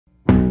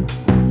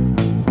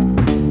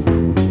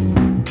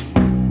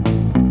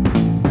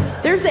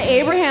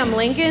Abraham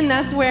Lincoln,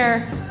 that's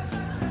where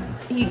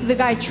the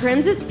guy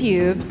trims his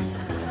pubes,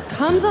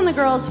 comes on the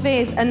girl's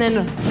face, and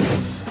then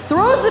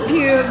throws the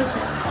pubes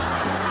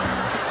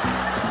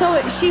so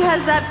she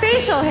has that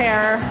facial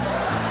hair.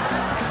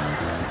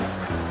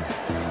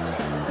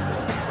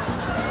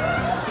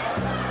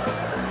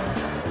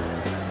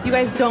 You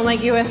guys don't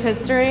like US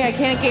history? I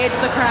can't gauge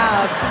the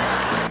crowd.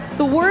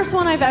 The worst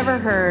one I've ever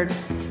heard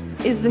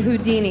is the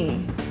Houdini,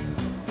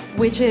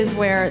 which is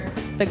where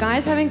the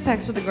guy's having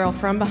sex with the girl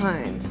from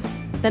behind.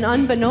 Then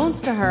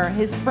unbeknownst to her,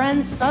 his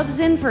friend subs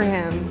in for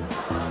him.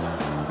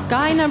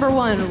 Guy number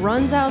one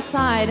runs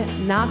outside,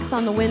 knocks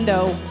on the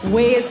window,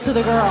 waves to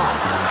the girl.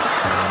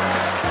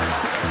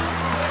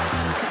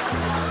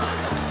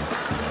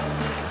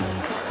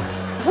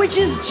 Which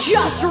is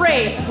just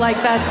rape. Like,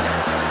 that's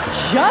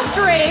just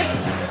rape.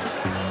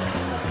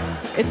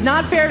 It's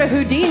not fair to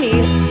Houdini.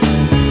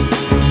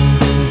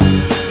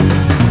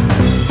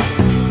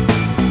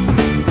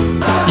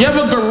 You have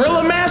a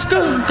gorilla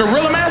masker?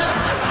 Gorilla mask?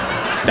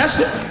 That's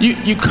it.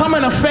 You come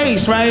in her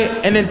face, right?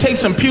 And then take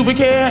some pubic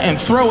hair and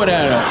throw it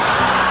at her.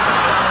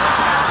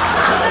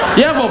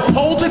 You have a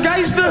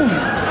poltergeister?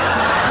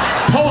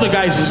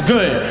 Poltergeist is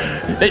good.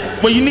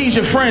 Well, you need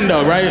your friend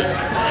though, right?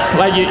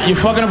 Like you're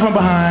fucking him from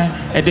behind,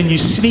 and then you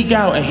sneak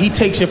out and he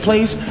takes your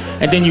place,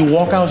 and then you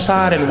walk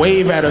outside and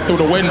wave at her through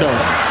the window.